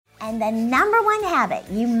And the number one habit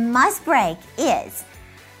you must break is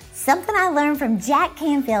something I learned from Jack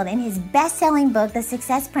Canfield in his best-selling book, The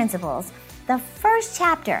Success Principles. The first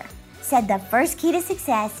chapter said the first key to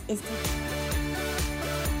success is to...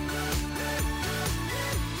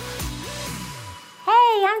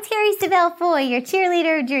 Hey, I'm Terry Savelle Foy, your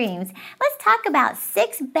cheerleader of dreams. Let's talk about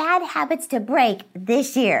 6 bad habits to break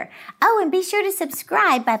this year. Oh, and be sure to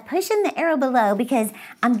subscribe by pushing the arrow below because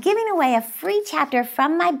I'm giving away a free chapter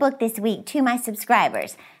from my book this week to my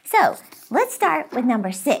subscribers. So, let's start with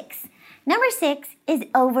number 6. Number 6 is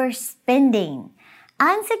overspending.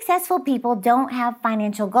 Unsuccessful people don't have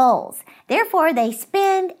financial goals. Therefore, they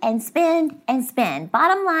spend and spend and spend.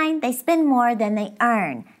 Bottom line, they spend more than they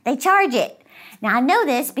earn. They charge it. Now, I know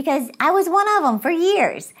this because I was one of them for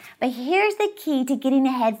years. But here's the key to getting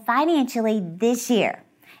ahead financially this year.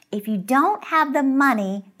 If you don't have the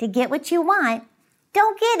money to get what you want,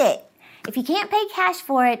 don't get it. If you can't pay cash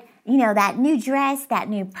for it, that new dress, that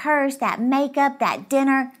new purse, that makeup, that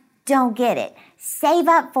dinner, don't get it. Save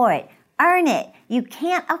up for it. Earn it. You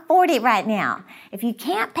can't afford it right now. If you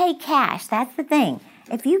can't pay cash, that's the thing.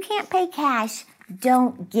 If you can't pay cash,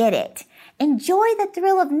 don't get it. Enjoy the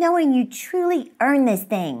thrill of knowing you truly earned this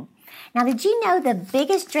thing. Now, did you know the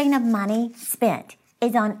biggest drain of money spent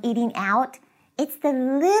is on eating out? It's the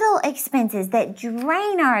little expenses that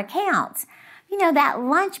drain our accounts. That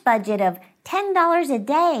lunch budget of $10 a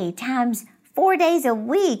day times 4 days a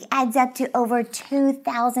week adds up to over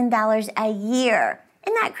 $2,000 a year.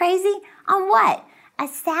 Isn't that crazy? On what? A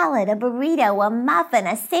salad, a burrito, a muffin,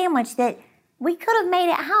 a sandwich that we could have made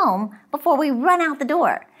at home before we run out the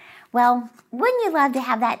door. Well, wouldn't you love to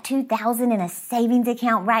have that $2,000 in a savings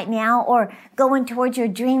account right now or going towards your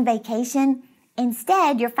dream vacation?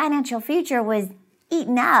 Instead, your financial future was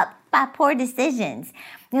eaten up by poor decisions.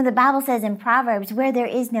 The Bible says in Proverbs, where there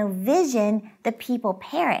is no vision, the people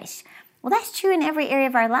perish. Well, that's true in every area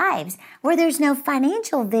of our lives. Where there's no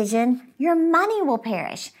financial vision, your money will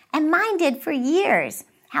perish. And mine did for years.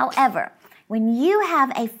 However, when you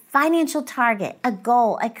have a financial target, a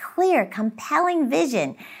goal, a clear, compelling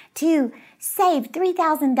vision to save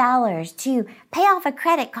 $3,000, to pay off a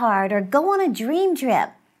credit card, or go on a dream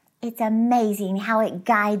trip, it's amazing how it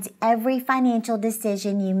guides every financial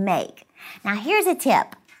decision you make. Now, here's a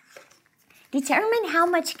tip. Determine how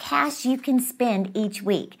much cash you can spend each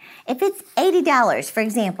week. If it's $80, for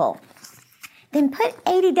example, then put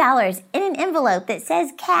 $80 in an envelope that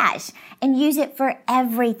says cash and use it for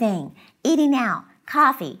everything. Eating out,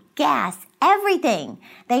 coffee, gas, everything.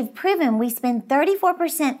 They've proven we spend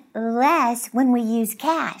 34% less when we use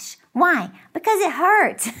cash. Why? Because it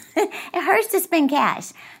hurts. It hurts to spend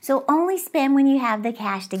cash. So only spend when you have the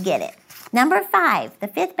cash to get it. Number 5, the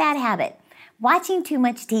 5th bad habit, watching too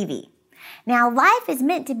much TV. Now, life is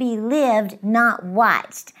meant to be lived, not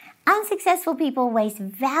watched. Unsuccessful people waste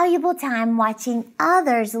valuable time watching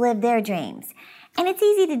others live their dreams. And it's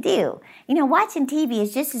easy to do. Watching TV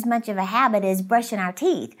is just as much of a habit as brushing our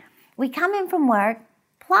teeth. We come in from work,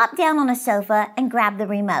 plop down on a sofa, and grab the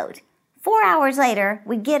remote. 4 hours later,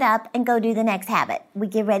 we get up and go do the next habit. We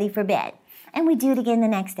get ready for bed. And we do it again the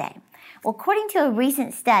next day. Well, according to a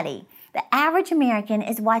recent study, the average American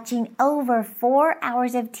is watching over 4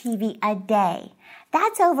 hours of TV a day.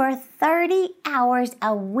 That's over 30 hours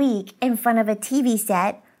a week in front of a TV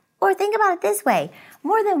set. Or think about it this way,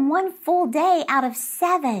 more than 1 full day out of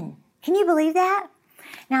 7. Can you believe that?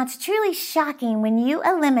 Now, it's truly shocking when you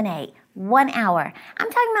eliminate 1 hour. I'm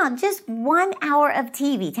talking about just 1 hour of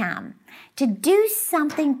TV time to do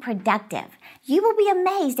something productive. You will be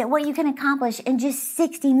amazed at what you can accomplish in just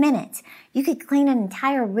 60 minutes. You could clean an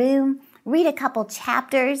entire room, read a couple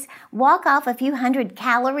chapters, walk off a few hundred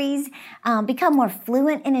calories, become more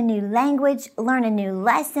fluent in a new language, learn a new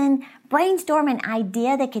lesson, brainstorm an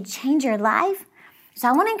idea that could change your life. So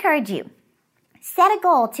I want to encourage you, set a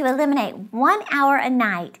goal to eliminate 1 hour a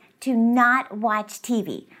night to not watch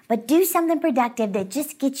TV, but do something productive that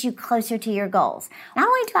just gets you closer to your goals. Not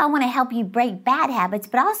only do I want to help you break bad habits,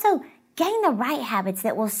 but also gain the right habits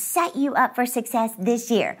that will set you up for success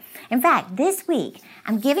this year. In fact, this week,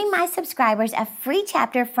 I'm giving my subscribers a free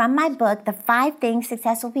chapter from my book, The 5 Things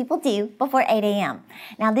Successful People Do Before 8 a.m.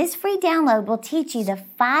 Now, this free download will teach you the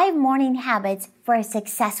 5 morning habits for a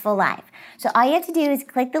successful life. So all you have to do is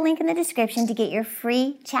click the link in the description to get your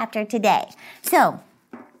free chapter today. So,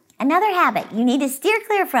 another habit you need to steer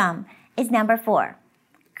clear from is number 4,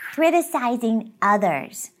 criticizing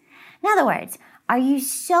others. In other words, are you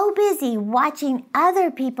so busy watching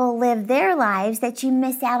other people live their lives that you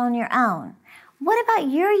miss out on your own? What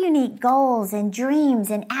about your unique goals and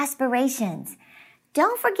dreams and aspirations?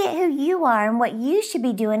 Don't forget who you are and what you should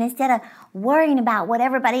be doing instead of worrying about what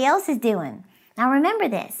everybody else is doing. Now remember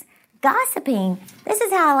this. Gossiping, this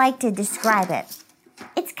is how I like to describe it.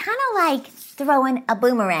 It's kind of like throwing a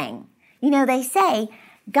boomerang. They say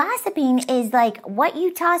gossiping is like what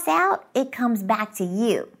you toss out, it comes back to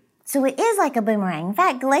you. So it is like a boomerang. In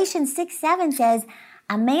fact, Galatians 6:7 says,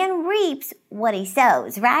 a man reaps what he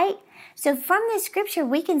sows, right? So from this scripture,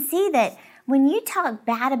 we can see that when you talk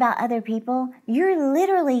bad about other people, you're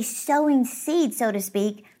literally sowing seed, so to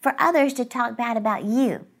speak, for others to talk bad about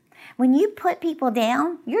you. When you put people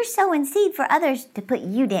down, you're sowing seed for others to put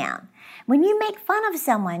you down. When you make fun of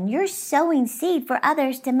someone, you're sowing seed for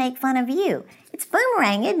others to make fun of you. It's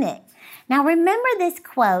boomerang, isn't it? Now remember this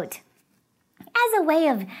quote as a way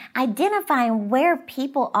of identifying where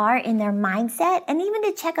people are in their mindset and even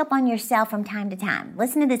to check up on yourself from time to time.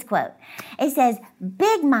 Listen to this quote. It says,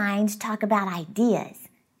 big minds talk about ideas.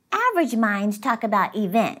 Average minds talk about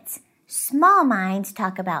events. Small minds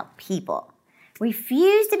talk about people.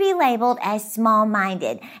 Refuse to be labeled as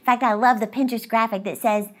small-minded. In fact, I love the Pinterest graphic that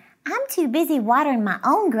says, I'm too busy watering my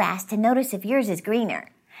own grass to notice if yours is greener.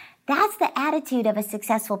 That's the attitude of a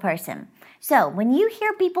successful person. So when you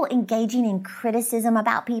hear people engaging in criticism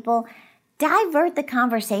about people, divert the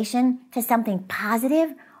conversation to something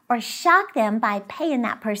positive or shock them by paying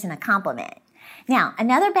that person a compliment. Now,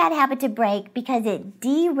 another bad habit to break because it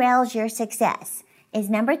derails your success is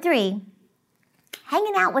number 3,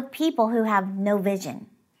 hanging out with people who have no vision.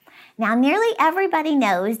 Now, nearly everybody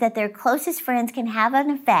knows that their closest friends can have an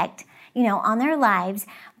effect, on their lives.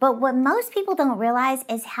 But what most people don't realize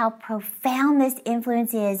is how profound this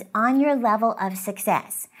influence is on your level of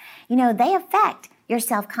success. They affect your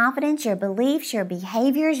self-confidence, your beliefs, your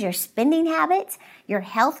behaviors, your spending habits, your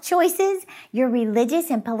health choices, your religious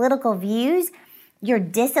and political views, your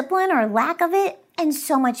discipline or lack of it, and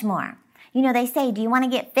so much more. They say, do you want to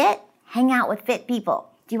get fit? Hang out with fit people.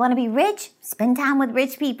 Do you want to be rich? Spend time with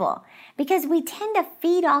rich people. Because we tend to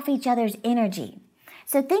feed off each other's energy.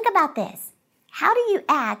 So think about this. How do you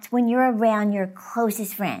act when you're around your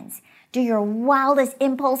closest friends? Do your wildest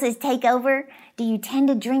impulses take over? Do you tend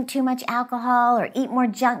to drink too much alcohol or eat more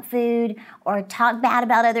junk food or talk bad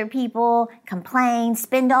about other people, complain,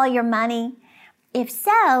 spend all your money? If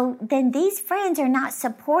so, then these friends are not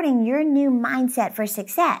supporting your new mindset for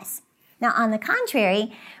success. Now, on the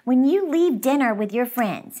contrary, when you leave dinner with your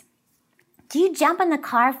friends, do you jump in the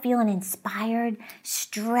car feeling inspired,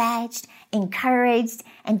 stretched, encouraged,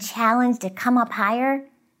 and challenged to come up higher?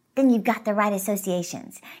 Then you've got the right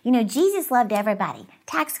associations. Jesus loved everybody.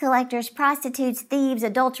 Tax collectors, prostitutes, thieves,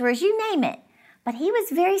 adulterers, you name it. But he was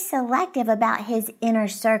very selective about his inner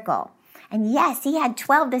circle. And yes, he had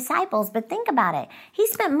 12 disciples, but think about it. He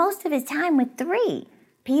spent most of his time with 3,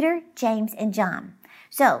 Peter, James, and John.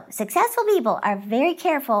 So, successful people are very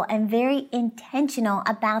careful and very intentional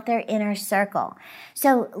about their inner circle.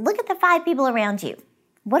 So, look at the 5 people around you.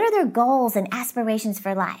 What are their goals and aspirations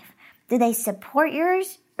for life? Do they support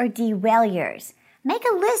yours or derail yours? Make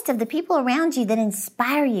a list of the people around you that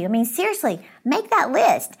inspire you. Seriously, make that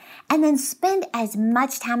list and then spend as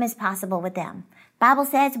much time as possible with them. Bible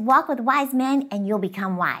says, walk with wise men and you'll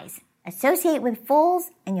become wise. Associate with fools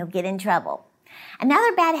and you'll get in trouble.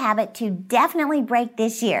 Another bad habit to definitely break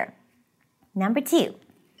this year, number 2,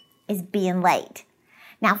 is being late.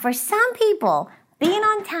 Now, for some people, being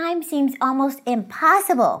on time seems almost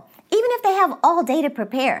impossible. Even if they have all day to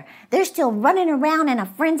prepare, they're still running around in a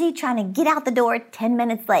frenzy trying to get out the door 10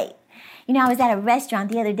 minutes late. I was at a restaurant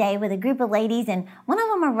the other day with a group of ladies, and one of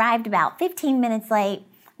them arrived about 15 minutes late,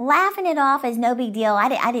 laughing it off as no big deal.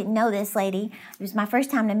 I didn't know this lady. It was my first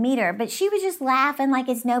time to meet her, but she was just laughing like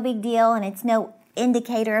it's no big deal and it's no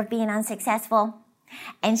indicator of being unsuccessful.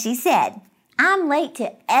 And she said, I'm late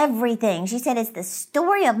to everything. She said, it's the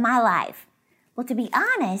story of my life. Well, to be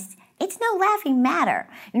honest, it's no laughing matter.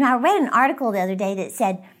 I read an article the other day that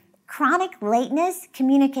said, chronic lateness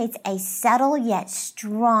communicates a subtle yet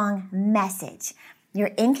strong message.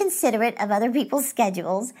 You're inconsiderate of other people's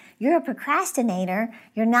schedules. You're a procrastinator.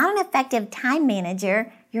 You're not an effective time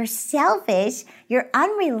manager. You're selfish. You're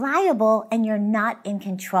unreliable, and you're not in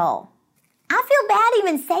control. I feel bad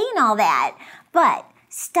even saying all that, but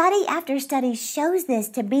study after study shows this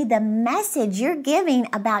to be the message you're giving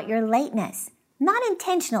about your lateness. Not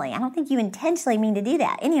intentionally. I don't think you intentionally mean to do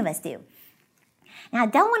that. Any of us do. Now, I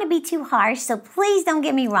don't want to be too harsh, so please don't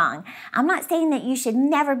get me wrong. I'm not saying that you should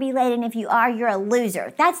never be late, and if you are, you're a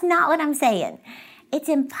loser. That's not what I'm saying. It's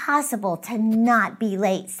impossible to not be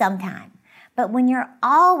late sometime. But when you're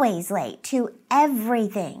always late to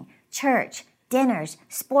everything, church, dinners,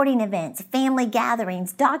 sporting events, family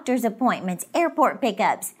gatherings, doctor's appointments, airport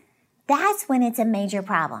pickups, that's when it's a major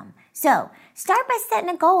problem. So start by setting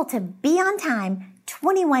a goal to be on time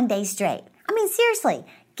 21 days straight. I mean, seriously,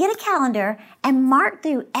 get a calendar and mark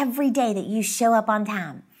through every day that you show up on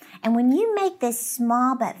time. And when you make this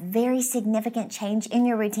small but very significant change in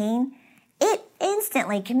your routine, it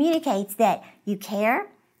instantly communicates that you care,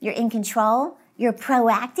 you're in control, you're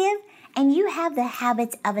proactive, and you have the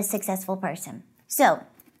habits of a successful person. So,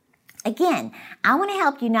 again, I want to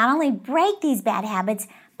help you not only break these bad habits,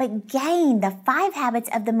 but gain the 5 habits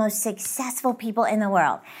of the most successful people in the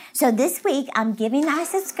world. So this week, I'm giving our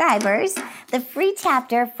subscribers the free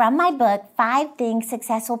chapter from my book, 5 Things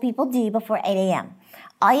Successful People Do Before 8 a.m.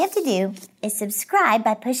 All you have to do is subscribe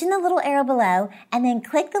by pushing the little arrow below and then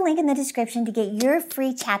click the link in the description to get your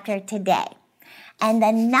free chapter today. And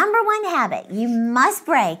the number 1 habit you must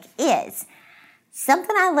break is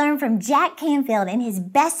something I learned from Jack Canfield in his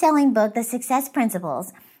best-selling book, The Success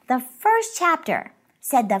Principles. The first chapter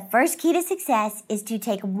said the first key to success is to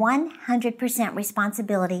take 100%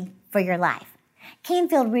 responsibility for your life.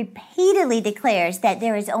 Canfield repeatedly declares that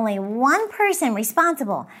there is only one person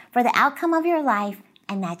responsible for the outcome of your life,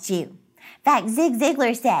 and that's you. In fact, Zig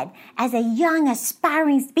Ziglar said, as a young,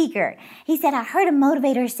 aspiring speaker, he said, I heard a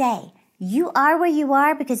motivator say, you are where you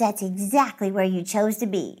are because that's exactly where you chose to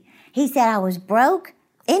be. He said, I was broke,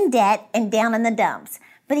 in debt, and down in the dumps.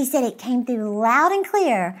 But he said it came through loud and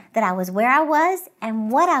clear that I was where I was and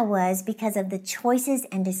what I was because of the choices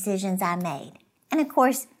and decisions I made. And of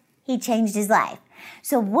course, he changed his life.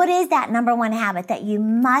 So what is that number 1 habit that you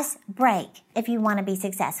must break if you want to be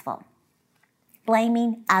successful?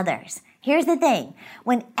 Blaming others. Here's the thing.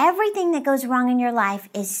 When everything that goes wrong in your life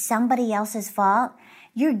is somebody else's fault,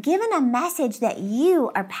 you're given a message that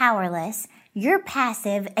you are powerless, you're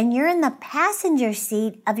passive, and you're in the passenger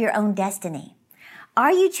seat of your own destiny.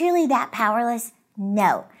 Are you truly that powerless?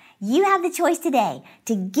 No. You have the choice today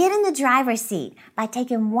to get in the driver's seat by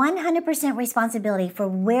taking 100% responsibility for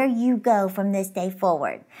where you go from this day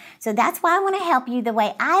forward. So that's why I want to help you the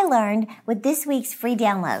way I learned with this week's free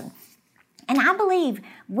download. And I believe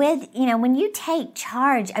when you take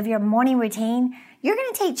charge of your morning routine, you're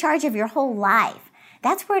going to take charge of your whole life.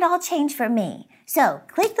 That's where it all changed for me. So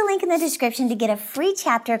click the link in the description to get a free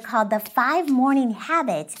chapter called The 5 Morning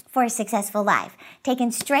Habits for a Successful Life,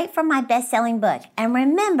 taken straight from my best-selling book. And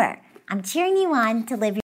remember, I'm cheering you on to live your